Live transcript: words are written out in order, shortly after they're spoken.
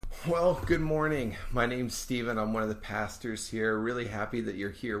Well, good morning. My name's Stephen. I'm one of the pastors here. Really happy that you're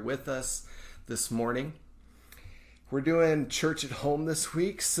here with us this morning. We're doing church at home this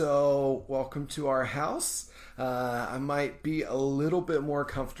week, so welcome to our house. I might be a little bit more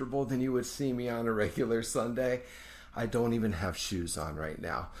comfortable than you would see me on a regular Sunday. I don't even have shoes on right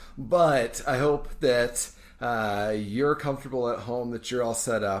now, but I hope that you're comfortable at home, that you're all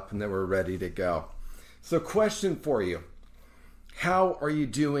set up, and that we're ready to go. So, question for you. How are you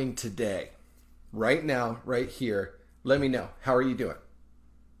doing today? Right now, right here. Let me know. How are you doing?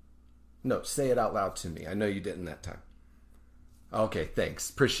 No, say it out loud to me. I know you didn't that time. Okay, thanks.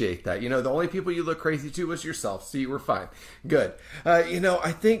 Appreciate that. The only people you look crazy to was yourself, so you were fine. Good.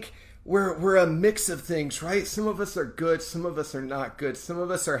 I think we're a mix of things, right? Some of us are good, some of us are not good. Some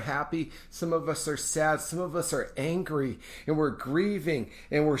of us are happy, some of us are sad, some of us are angry, and we're grieving,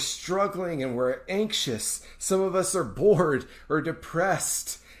 and we're struggling, and we're anxious. Some of us are bored or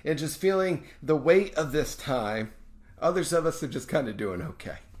depressed and just feeling the weight of this time. Others of us are just kind of doing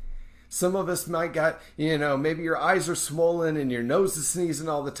okay. Some of us might got, maybe your eyes are swollen and your nose is sneezing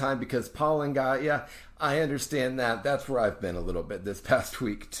all the time because pollen got you. I understand that. That's where I've been a little bit this past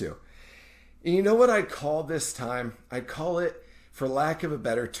week too. And you know what I'd call this time? I'd call it, for lack of a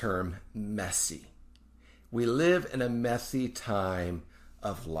better term, messy. We live in a messy time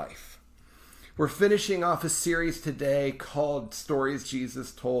of life. We're finishing off a series today called Stories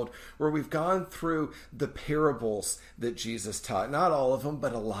Jesus Told, where we've gone through the parables that Jesus taught. Not all of them,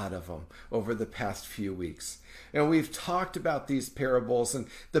 but a lot of them over the past few weeks. And we've talked about these parables, and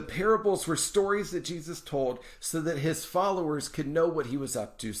the parables were stories that Jesus told so that his followers could know what he was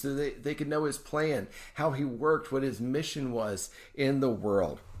up to, so that they could know his plan, how he worked, what his mission was in the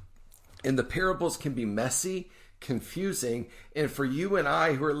world. And the parables can be messy, confusing, and for you and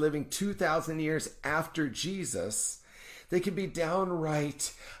I who are living 2,000 years after Jesus, they can be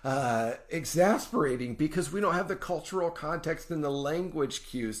downright exasperating because we don't have the cultural context and the language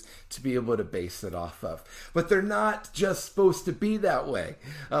cues to be able to base it off of. But they're not just supposed to be that way.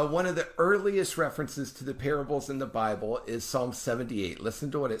 One of the earliest references to the parables in the Bible is Psalm 78. Listen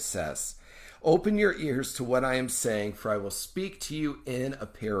to what it says. Open your ears to what I am saying, for I will speak to you in a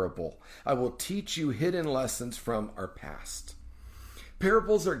parable. I will teach you hidden lessons from our past.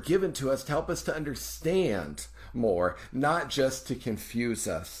 Parables are given to us to help us to understand more, not just to confuse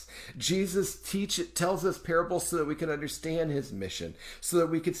us. Jesus tells us parables so that we can understand his mission, so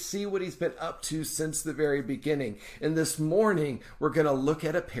that we could see what he's been up to since the very beginning. And this morning, we're going to look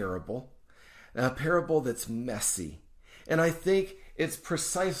at a parable that's messy. And I think it's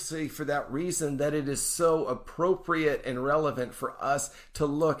precisely for that reason that it is so appropriate and relevant for us to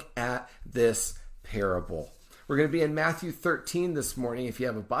look at this parable. We're going to be in Matthew 13 this morning. If you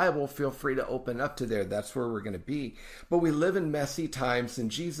have a Bible, feel free to open up to there. That's where we're going to be. But we live in messy times,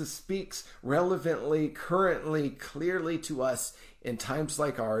 and Jesus speaks relevantly, currently, clearly to us in times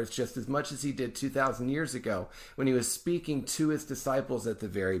like ours, just as much as he did 2,000 years ago when he was speaking to his disciples at the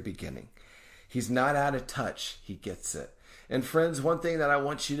very beginning. He's not out of touch. He gets it. And friends, one thing that I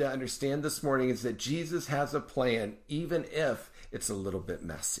want you to understand this morning is that Jesus has a plan, even if it's a little bit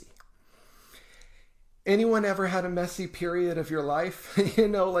messy. Anyone ever had a messy period of your life?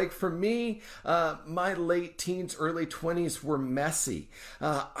 Like for me, my late teens, early 20s were messy.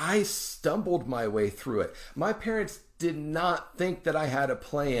 I stumbled my way through it. My parents did not think that I had a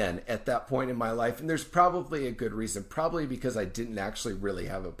plan at that point in my life. And there's probably a good reason, probably because I didn't actually really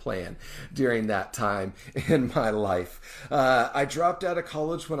have a plan during that time in my life. I dropped out of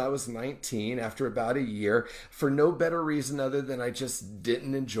college when I was 19 after about a year for no better reason other than I just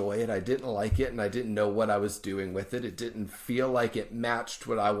didn't enjoy it. I didn't like it, and I didn't know what I was doing with it. It didn't feel like it matched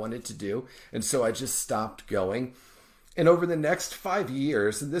what I wanted to do. And so I just stopped going. And over the next 5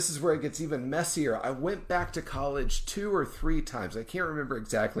 years, and this is where it gets even messier, I went back to college 2 or 3 times. I can't remember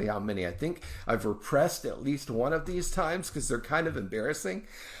exactly how many. I think I've repressed at least one of these times because they're kind of embarrassing.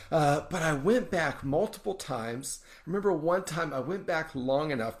 But I went back multiple times. I remember one time I went back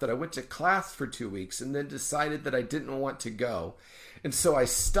long enough that I went to class for 2 weeks and then decided that I didn't want to go. And so I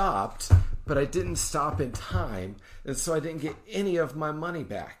stopped, but I didn't stop in time. And so I didn't get any of my money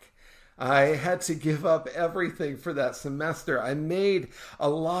back. I had to give up everything for that semester. I made a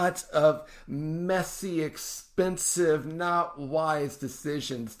lot of messy, expensive, not wise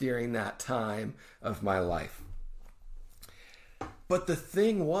decisions during that time of my life. But the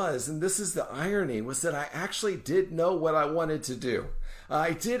thing was, and this is the irony, was that I actually did know what I wanted to do.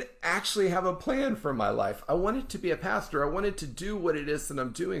 I did actually have a plan for my life. I wanted to be a pastor. I wanted to do what it is that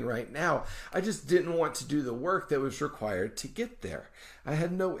I'm doing right now. I just didn't want to do the work that was required to get there. I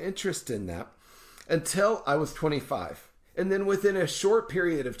had no interest in that until I was 25. And then within a short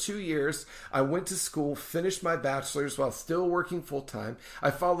period of 2 years, I went to school, finished my bachelor's while still working full time.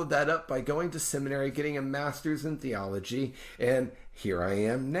 I followed that up by going to seminary, getting a master's in theology, and here I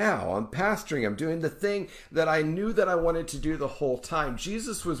am now. I'm pastoring. I'm doing the thing that I knew that I wanted to do the whole time.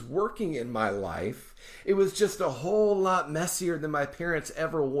 Jesus was working in my life. It was just a whole lot messier than my parents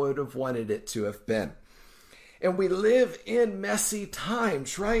ever would have wanted it to have been. And we live in messy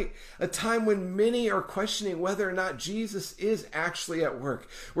times, right? A time when many are questioning whether or not Jesus is actually at work,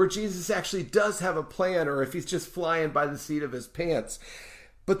 where Jesus actually does have a plan, or if he's just flying by the seat of his pants.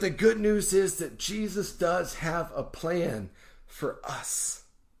 But the good news is that Jesus does have a plan for us,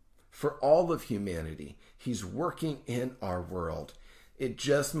 for all of humanity. He's working in our world. It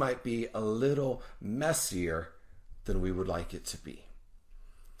just might be a little messier than we would like it to be.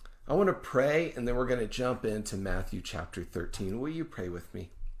 I want to pray, and then we're going to jump into Matthew chapter 13. Will you pray with me?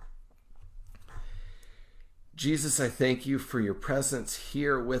 Jesus, I thank you for your presence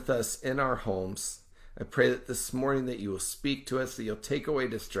here with us in our homes. I pray that this morning that you will speak to us, that you'll take away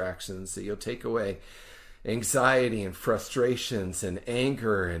distractions, that you'll take away anxiety and frustrations and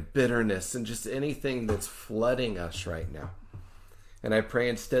anger and bitterness and just anything that's flooding us right now. And I pray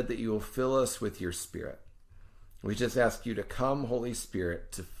instead that you will fill us with your Spirit. We just ask you to come, Holy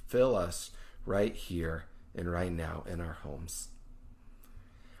Spirit, to fill us right here and right now in our homes.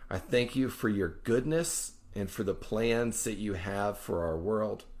 I thank you for your goodness and for the plans that you have for our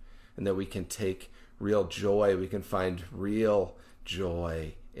world, and that we can take real joy, we can find real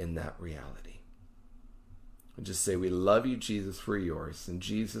joy in that reality. And just say, we love you, Jesus, for yours. In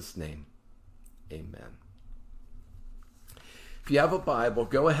Jesus' name, amen. If you have a Bible,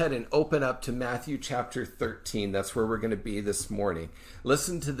 go ahead and open up to Matthew chapter 13. That's where we're going to be this morning.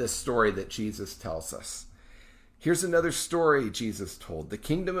 Listen to this story that Jesus tells us. Here's another story Jesus told. The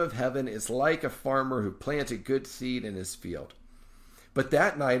kingdom of heaven is like a farmer who planted good seed in his field. But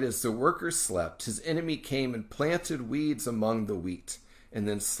that night, as the workers slept, his enemy came and planted weeds among the wheat and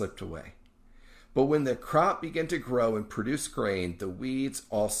then slipped away. But when the crop began to grow and produce grain, the weeds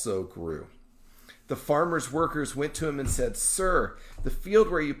also grew. The farmer's workers went to him and said, "Sir, the field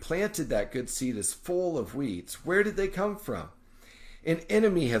where you planted that good seed is full of weeds. Where did they come from?" "An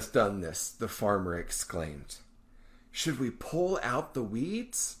enemy has done this," the farmer exclaimed. "Should we pull out the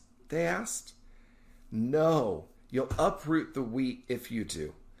weeds?" they asked. "No, you'll uproot the wheat if you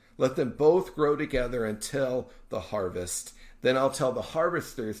do. Let them both grow together until the harvest. Then I'll tell the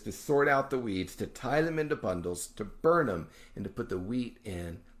harvesters to sort out the weeds, to tie them into bundles, to burn them, and to put the wheat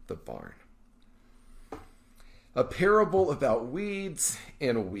in the barn." A parable about weeds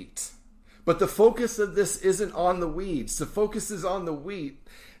and wheat. But the focus of this isn't on the weeds. The focus is on the wheat,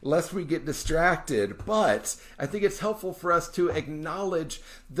 lest we get distracted. But I think it's helpful for us to acknowledge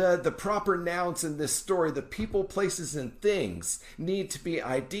the proper nouns in this story. The people, places, and things need to be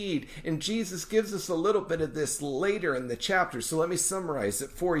ID'd. And Jesus gives us a little bit of this later in the chapter. So let me summarize it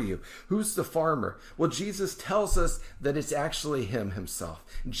for you. Who's the farmer? Well, Jesus tells us that it's actually him himself.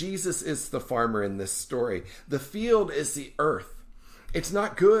 Jesus is the farmer in this story. The field is the earth. It's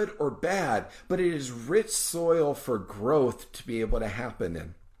not good or bad, but it is rich soil for growth to be able to happen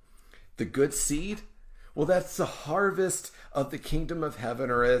in. The good seed, well, that's the harvest of the kingdom of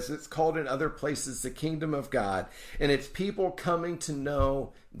heaven, or as it's called in other places, the kingdom of God. And it's people coming to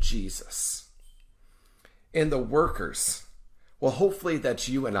know Jesus. And the workers, well, hopefully that's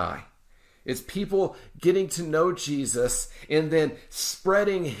you and I. It's people getting to know Jesus and then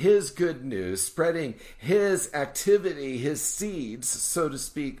spreading his good news, spreading his activity, his seeds, so to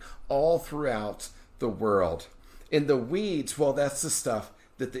speak, all throughout the world. And the weeds, well, that's the stuff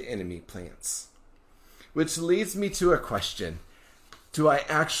that the enemy plants. Which leads me to a question. Do I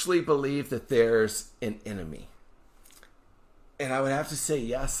actually believe that there's an enemy? And I would have to say,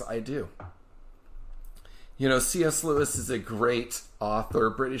 yes, I do. You know, C.S. Lewis is a great author,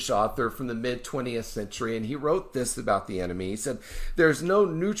 British author from the mid-20th century, and he wrote this about the enemy. He said, "There's no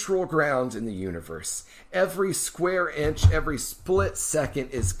neutral ground in the universe. Every square inch, every split second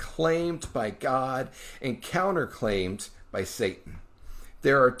is claimed by God and counterclaimed by Satan.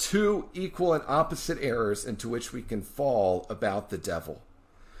 There are two equal and opposite errors into which we can fall about the devil.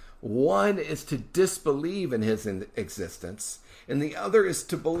 One is to disbelieve in his existence, and the other is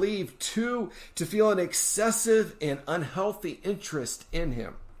to believe, to feel an excessive and unhealthy interest in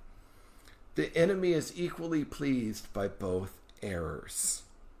him. The enemy is equally pleased by both errors."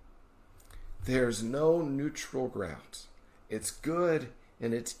 There's no neutral ground. It's good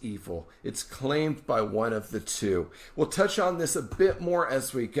and it's evil. It's claimed by one of the two. We'll touch on this a bit more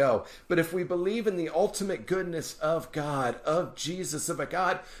as we go. But if we believe in the ultimate goodness of God, of Jesus, of a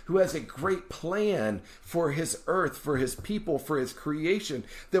God who has a great plan for his earth, for his people, for his creation,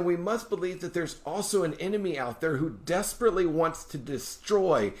 then we must believe that there's also an enemy out there who desperately wants to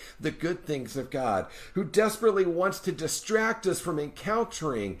destroy the good things of God, who desperately wants to distract us from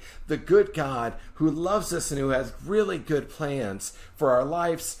encountering the good God who loves us and who has really good plans for our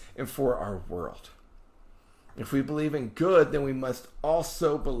lives and for our world. If we believe in good, then we must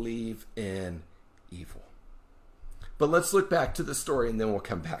also believe in evil. But let's look back to the story and then we'll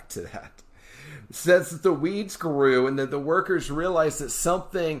come back to that. It says that the weeds grew and that the workers realized that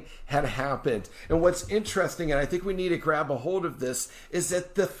something had happened. And what's interesting, and I think we need to grab a hold of this, is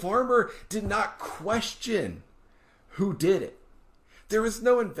that the farmer did not question who did it. There was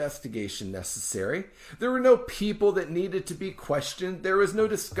no investigation necessary. There were no people that needed to be questioned. There was no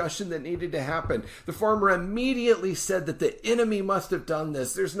discussion that needed to happen. The farmer immediately said that the enemy must have done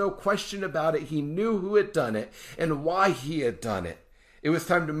this. There's no question about it. He knew who had done it and why he had done it. It was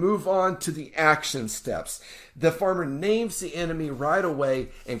time to move on to the action steps. The farmer names the enemy right away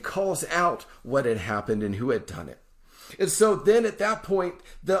and calls out what had happened and who had done it. And so then at that point,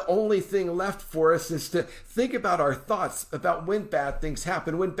 the only thing left for us is to think about our thoughts about when bad things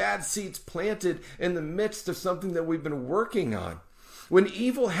happen, when bad seeds planted in the midst of something that we've been working on. When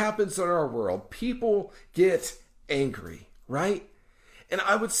evil happens in our world, people get angry, right? And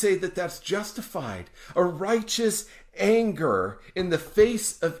I would say that that's justified. A righteous anger in the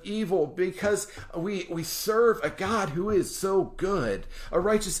face of evil because we serve a God who is so good. A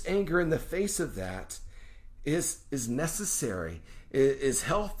righteous anger in the face of that is necessary, is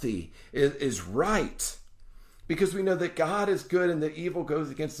healthy, is right. Because we know that God is good and that evil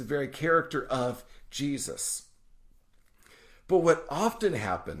goes against the very character of Jesus. But what often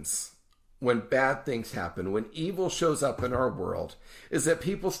happens when bad things happen, when evil shows up in our world, is that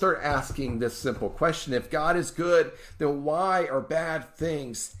people start asking this simple question: if God is good, then why are bad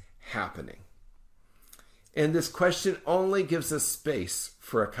things happening? And this question only gives us space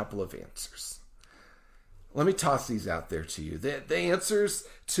for a couple of answers. Let me toss these out there to you. The answers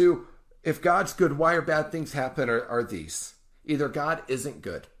to if God's good, why are bad things happen are these. Either God isn't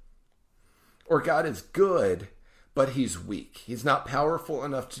good, or God is good, but he's weak. He's not powerful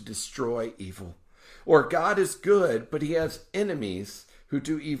enough to destroy evil. Or God is good, but he has enemies who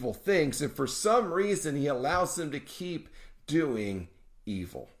do evil things, and for some reason he allows them to keep doing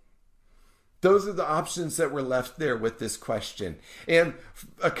evil. Those are the options that were left there with this question. And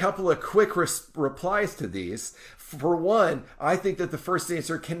a couple of quick replies to these. For one, I think that the first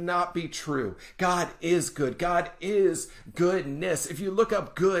answer cannot be true. God is good. God is goodness. If you look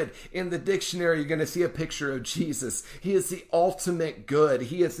up good in the dictionary, you're going to see a picture of Jesus. He is the ultimate good.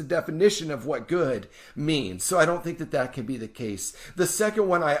 He is the definition of what good means. So I don't think that that can be the case. The second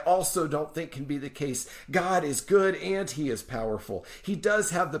one I also don't think can be the case. God is good and he is powerful. He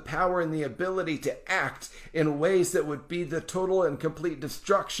does have the power and the ability to act in ways that would be the total and complete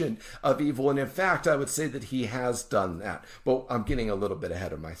destruction of evil. And in fact, I would say that he has done that. But I'm getting a little bit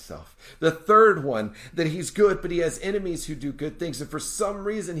ahead of myself. The third one, that he's good, but he has enemies who do good things, and for some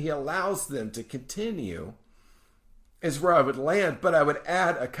reason he allows them to continue, is where I would land. But I would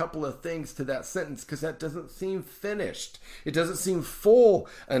add a couple of things to that sentence because that doesn't seem finished. It doesn't seem full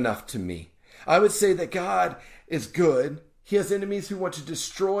enough to me. I would say that God is good. He has enemies who want to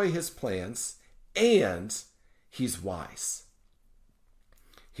destroy his plans, and he's wise.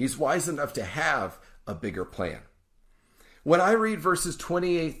 He's wise enough to have a bigger plan. When I read verses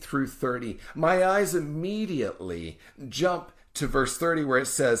 28 through 30, my eyes immediately jump to verse 30 where it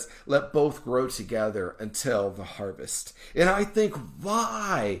says, "Let both grow together until the harvest." And I think,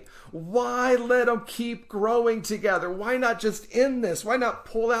 why? Why let them keep growing together? Why not just end this? Why not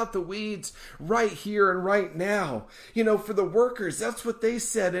pull out the weeds right here and right now? You know, for the workers, that's what they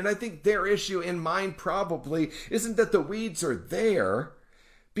said. And I think their issue, in mine probably, isn't that the weeds are there,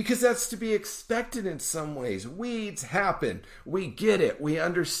 because that's to be expected in some ways. Weeds happen. We get it. We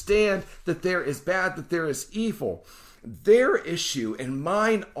understand that there is bad, that there is evil. Their issue, and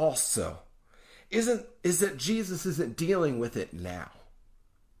mine also, is that Jesus isn't dealing with it now.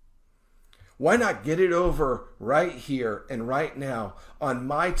 Why not get it over right here and right now on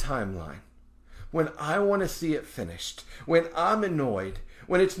my timeline, when I want to see it finished, when I'm annoyed,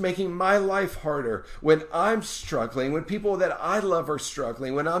 when it's making my life harder, when I'm struggling, when people that I love are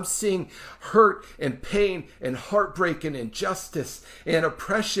struggling, when I'm seeing hurt and pain and heartbreak and injustice and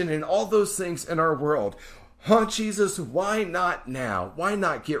oppression and all those things in our world. Huh, Jesus, why not now? Why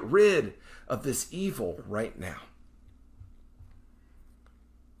not get rid of this evil right now?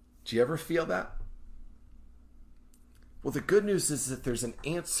 Do you ever feel that? Well, the good news is that there's an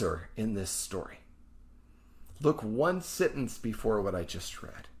answer in this story. Look one sentence before what I just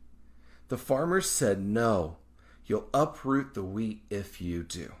read. The farmer said, "No, you'll uproot the wheat if you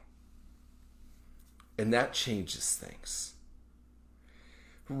do." And that changes things.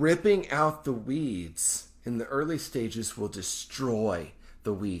 Ripping out the weeds in the early stages will destroy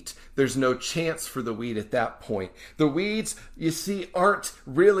the wheat. There's no chance for the wheat at that point. The weeds, you see, aren't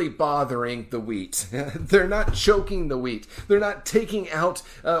really bothering the wheat. They're not choking the wheat. They're not taking out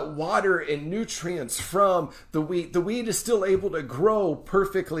water and nutrients from the wheat. The wheat is still able to grow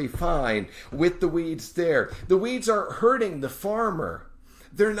perfectly fine with the weeds there. The weeds aren't hurting the farmer.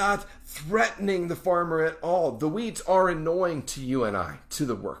 They're not threatening the farmer at all. The weeds are annoying to you and I, to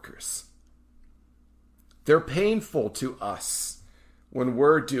the workers. They're painful to us when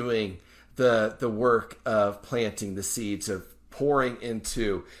we're doing the work of planting the seeds, of pouring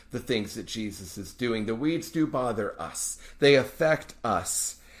into the things that Jesus is doing. The weeds do bother us. They affect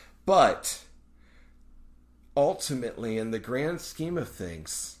us. But ultimately, in the grand scheme of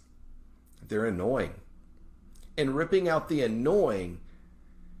things, they're annoying. And ripping out the annoying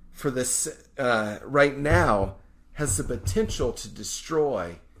for this right now has the potential to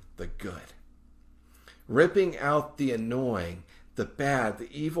destroy the good. Ripping out the annoying, the bad,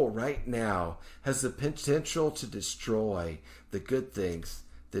 the evil right now has the potential to destroy the good things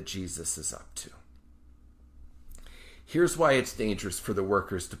that Jesus is up to. Here's why it's dangerous for the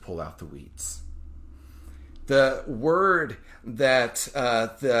workers to pull out the weeds. The word that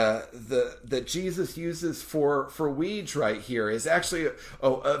that Jesus uses for weeds right here is actually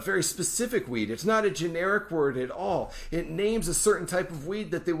a very specific weed. It's not a generic word at all. It names a certain type of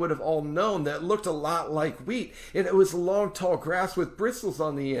weed that they would have all known that looked a lot like wheat. And it was long, tall grass with bristles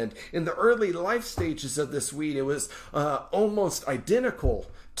on the end. In the early life stages of this weed, it was almost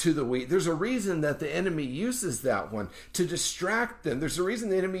identical to the wheat. There's a reason that the enemy uses that one to distract them. There's a reason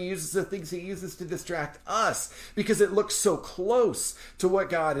the enemy uses the things he uses to distract us, because it looks so close to what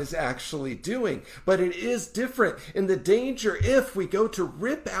God is actually doing. But it is different. And the danger, if we go to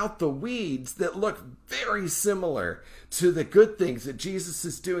rip out the weeds that look very similar to the good things that Jesus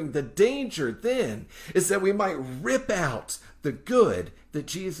is doing, the danger then is that we might rip out the good that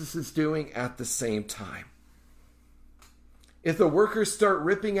Jesus is doing at the same time. If the workers start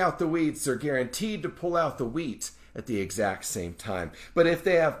ripping out the weeds, they're guaranteed to pull out the wheat at the exact same time. But if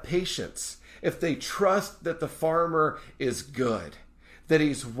they have patience, if they trust that the farmer is good, that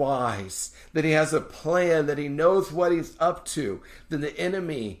he's wise, that he has a plan, that he knows what he's up to, then the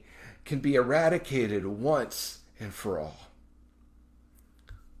enemy can be eradicated once and for all.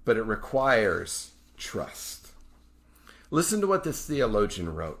 But it requires trust. Listen to what this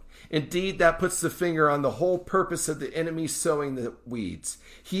theologian wrote. Indeed, that puts the finger on the whole purpose of the enemy sowing the weeds.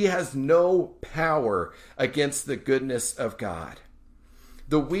 He has no power against the goodness of God.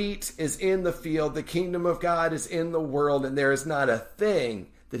 The wheat is in the field, the kingdom of God is in the world, and there is not a thing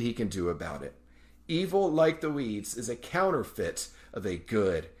that he can do about it. Evil, like the weeds, is a counterfeit of a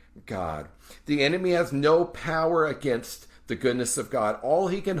good God. The enemy has no power against the goodness of God. All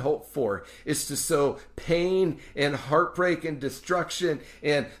he can hope for is to sow pain and heartbreak and destruction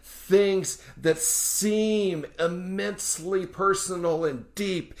and things that seem immensely personal and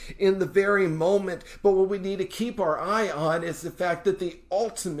deep in the very moment. But what we need to keep our eye on is the fact that the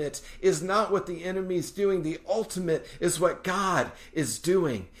ultimate is not what the enemy is doing. The ultimate is what God is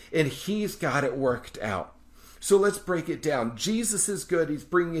doing, and he's got it worked out. So let's break it down. Jesus is good. He's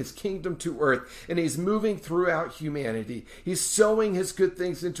bringing his kingdom to earth, and he's moving throughout humanity. He's sowing his good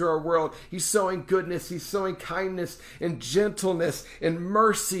things into our world. He's sowing goodness. He's sowing kindness and gentleness and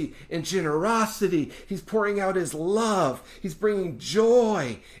mercy and generosity. He's pouring out his love. He's bringing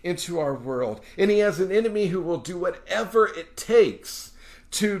joy into our world. And he has an enemy who will do whatever it takes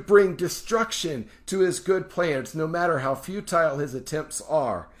to bring destruction to his good plans, no matter how futile his attempts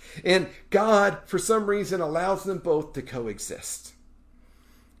are. And God, for some reason, allows them both to coexist.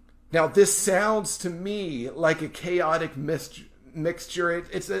 Now, this sounds to me like a chaotic mixture.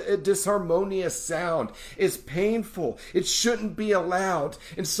 It's a disharmonious sound. It's painful. It shouldn't be allowed.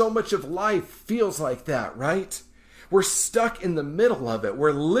 And so much of life feels like that, right? We're stuck in the middle of it.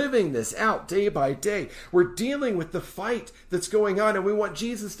 We're living this out day by day. We're dealing with the fight that's going on, and we want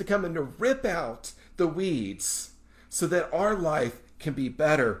Jesus to come and to rip out the weeds so that our life can be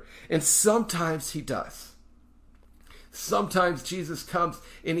better. And sometimes he does. Sometimes Jesus comes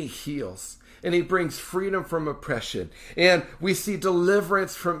and he heals, and he brings freedom from oppression, and we see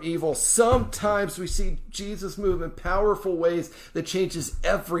deliverance from evil. Sometimes we see Jesus move in powerful ways that changes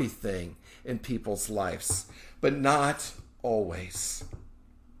everything in people's lives, but not always.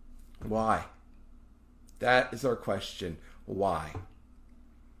 Why? That is our question. Why?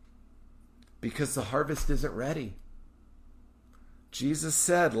 Because the harvest isn't ready. Jesus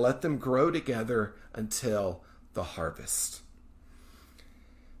said, let them grow together until the harvest.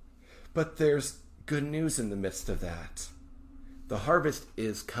 But there's good news in the midst of that. The harvest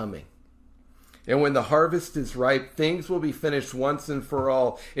is coming. And when the harvest is ripe, things will be finished once and for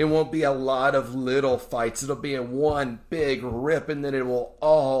all. It won't be a lot of little fights. It'll be in one big rip, and then it will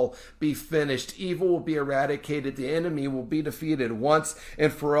all be finished. Evil will be eradicated. The enemy will be defeated once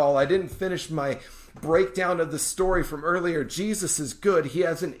and for all. I didn't finish my breakdown of the story from earlier. Jesus is good. He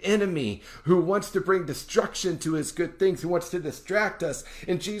has an enemy who wants to bring destruction to his good things, who wants to distract us.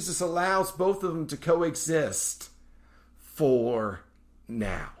 And Jesus allows both of them to coexist for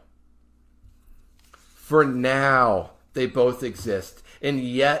now. For now, they both exist, and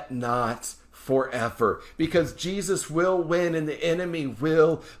yet not forever. Because Jesus will win and the enemy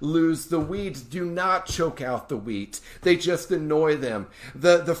will lose. The weeds do not choke out the wheat. They just annoy them.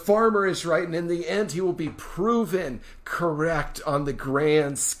 The farmer is right, and in the end, he will be proven correct on the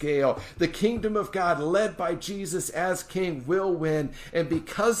grand scale. The kingdom of God, led by Jesus as king, will win. And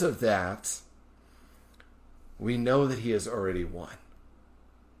because of that, we know that he has already won.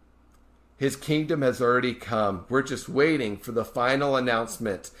 His kingdom has already come. We're just waiting for the final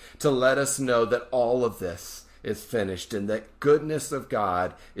announcement to let us know that all of this is finished and that goodness of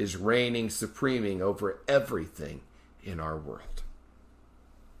God is reigning supreming over everything in our world.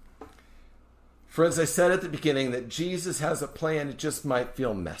 Friends, I said at the beginning that Jesus has a plan. It just might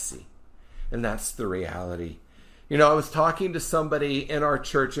feel messy. And that's the reality. You know, I was talking to somebody in our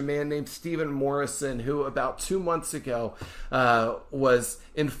church, a man named Stephen Morrison, who about 2 months ago was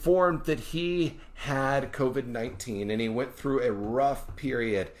informed that he had COVID-19 and he went through a rough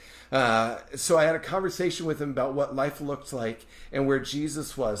period. So I had a conversation with him about what life looked like and where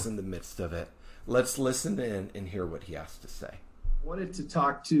Jesus was in the midst of it. Let's listen in and hear what he has to say. Wanted to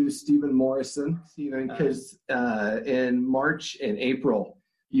talk to Stephen Morrison, Stephen, because in March and April,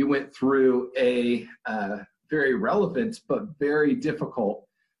 you went through a very relevant but very difficult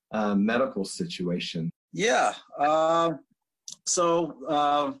medical situation. Yeah.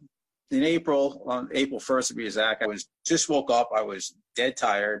 So in April, on April 1st to be exact, I just woke up. I was dead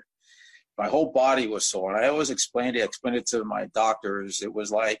tired. My whole body was sore. And I always explained it to my doctors. It was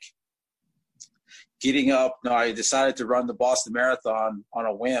like getting up. No, I decided to run the Boston Marathon on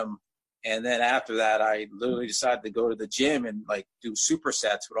a whim. And then after that, I literally decided to go to the gym and like do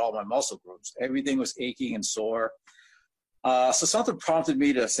supersets with all my muscle groups. Everything was aching and sore. So something prompted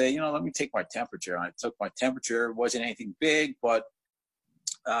me to say, let me take my temperature. And I took my temperature. It wasn't anything big, but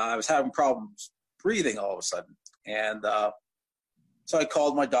I was having problems breathing all of a sudden. And so I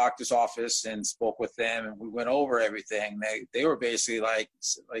called my doctor's office and spoke with them, and we went over everything. They were basically like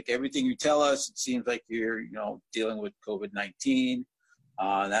everything you tell us, it seems like you're, dealing with COVID-19.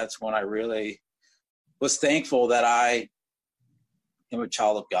 That's when I really was thankful that I am a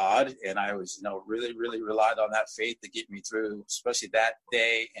child of God, and I was, really, really relied on that faith to get me through, especially that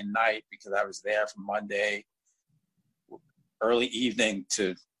day and night, because I was there from Monday early evening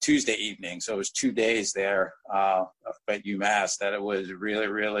to Tuesday evening. So it was 2 days there at UMass that it was really,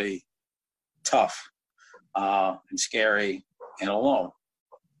 really tough and scary and alone.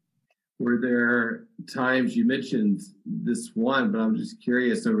 Were there times, you mentioned this one, but I'm just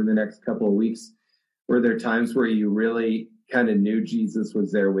curious, over the next couple of weeks, were there times where you really kind of knew Jesus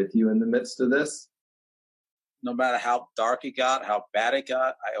was there with you in the midst of this? No matter how dark it got, how bad it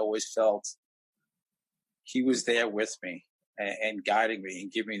got, I always felt he was there with me and guiding me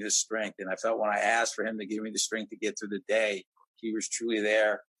and giving me the strength. And I felt when I asked for him to give me the strength to get through the day, he was truly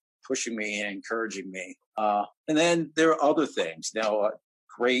there pushing me and encouraging me. And then there are other things.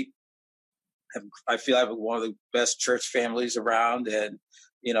 Great. I feel I have one of the best church families around, and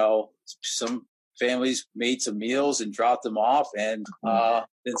some families made some meals and dropped them off, and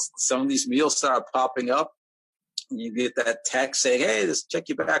then some of these meals started popping up, and you get that text saying, "Hey, let's check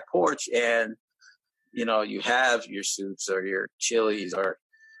your back porch," and you have your soups or your chilies, or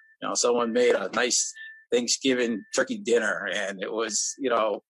someone made a nice Thanksgiving turkey dinner, and it was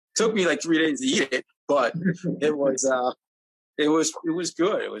took me like 3 days to eat it, but it was. It was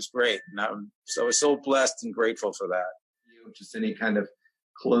good. It was great. And I was so blessed and grateful for that. Just any kind of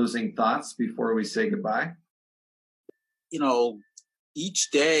closing thoughts before we say goodbye? Each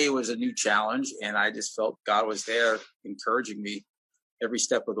day was a new challenge, and I just felt God was there encouraging me every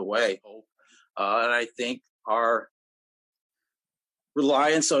step of the way. And I think our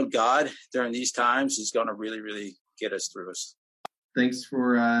reliance on God during these times is going to really, really get us through us. Thanks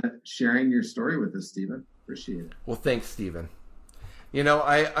for sharing your story with us, Stephen. Appreciate it. Well, thanks, Stephen. You know,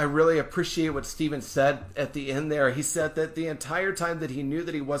 I really appreciate what Stephen said at the end there. He said that the entire time that he knew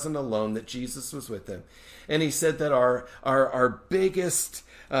that he wasn't alone, that Jesus was with him. And he said that our biggest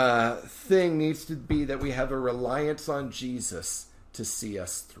thing needs to be that we have a reliance on Jesus to see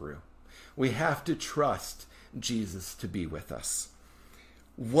us through. We have to trust Jesus to be with us.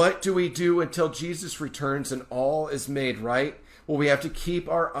 What do we do until Jesus returns and all is made right? Well, we have to keep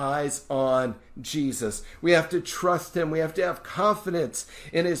our eyes on Jesus. We have to trust him. We have to have confidence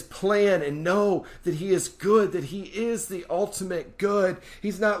in his plan and know that he is good, that he is the ultimate good.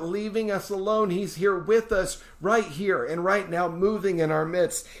 He's not leaving us alone. He's here with us right here and right now, moving in our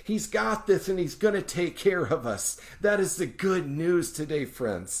midst. He's got this and he's going to take care of us. That is the good news today,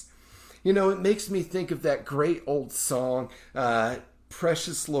 friends. You know, it makes me think of that great old song,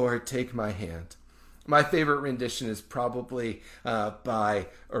 Precious Lord, Take My Hand. My favorite rendition is probably by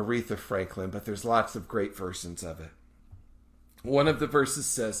Aretha Franklin, but there's lots of great versions of it. One of the verses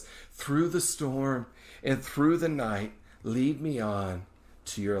says, "Through the storm and through the night, lead me on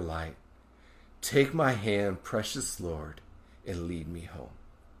to your light. Take my hand, precious Lord, and lead me home."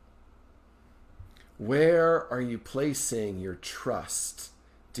 Where are you placing your trust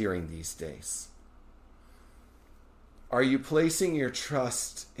during these days? Are you placing your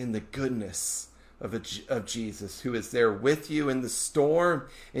trust in the goodness of Jesus, who is there with you in the storm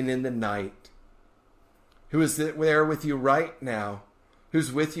and in the night, who is there with you right now,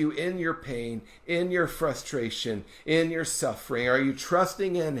 who's with you in your pain, in your frustration, in your suffering? Are you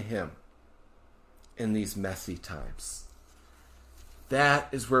trusting in him in these messy times? That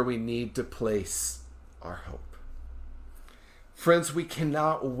is where we need to place our hope. Friends, we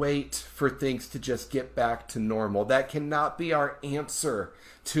cannot wait for things to just get back to normal. That cannot be our answer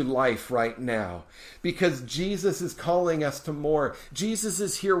to life right now, because Jesus is calling us to more. Jesus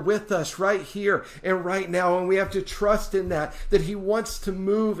is here with us right here and right now, and we have to trust in that he wants to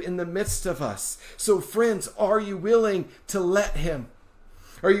move in the midst of us. So friends, are you willing to let him?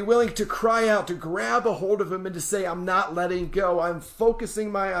 Are you willing to cry out, to grab a hold of him and to say, "I'm not letting go. I'm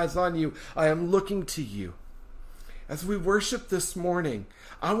focusing my eyes on you. I am looking to you"? As we worship this morning,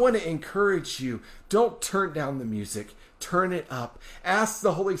 I want to encourage you, don't turn down the music. Turn it up. Ask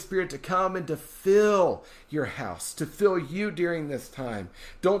the Holy Spirit to come and to fill your house, to fill you during this time.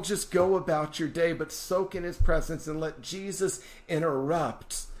 Don't just go about your day, but soak in his presence and let Jesus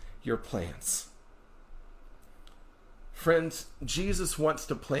interrupt your plans. Friends, Jesus wants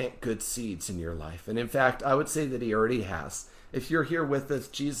to plant good seeds in your life. And in fact, I would say that he already has. If you're here with us,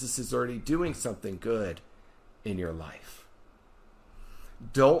 Jesus is already doing something good in your life.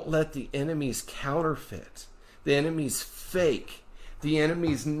 Don't let the enemy's counterfeit, the enemy's fake, the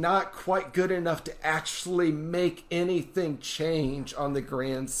enemy's not quite good enough to actually make anything change on the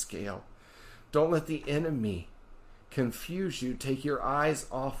grand scale. Don't let the enemy confuse you. Take your eyes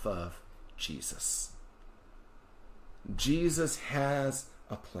off of Jesus. Jesus has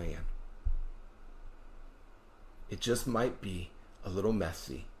a plan. It just might be a little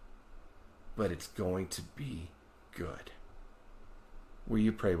messy, but it's going to be good. Will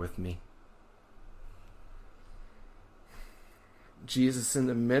you pray with me? Jesus, in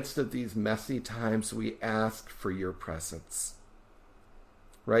the midst of these messy times, we ask for your presence.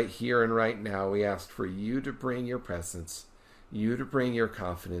 Right here and right now, we ask for you to bring your presence, you to bring your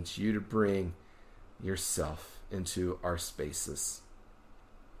confidence, you to bring yourself into our spaces.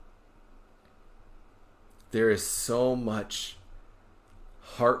 There is so much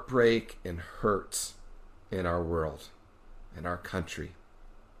heartbreak and hurt in our world, in our country.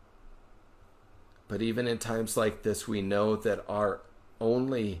 But even in times like this, we know that our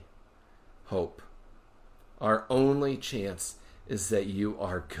only hope, our only chance is that you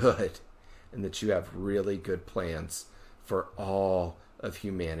are good and that you have really good plans for all of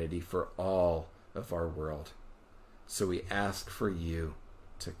humanity, for all of our world. So we ask for you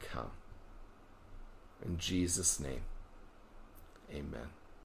to come. In Jesus' name, amen.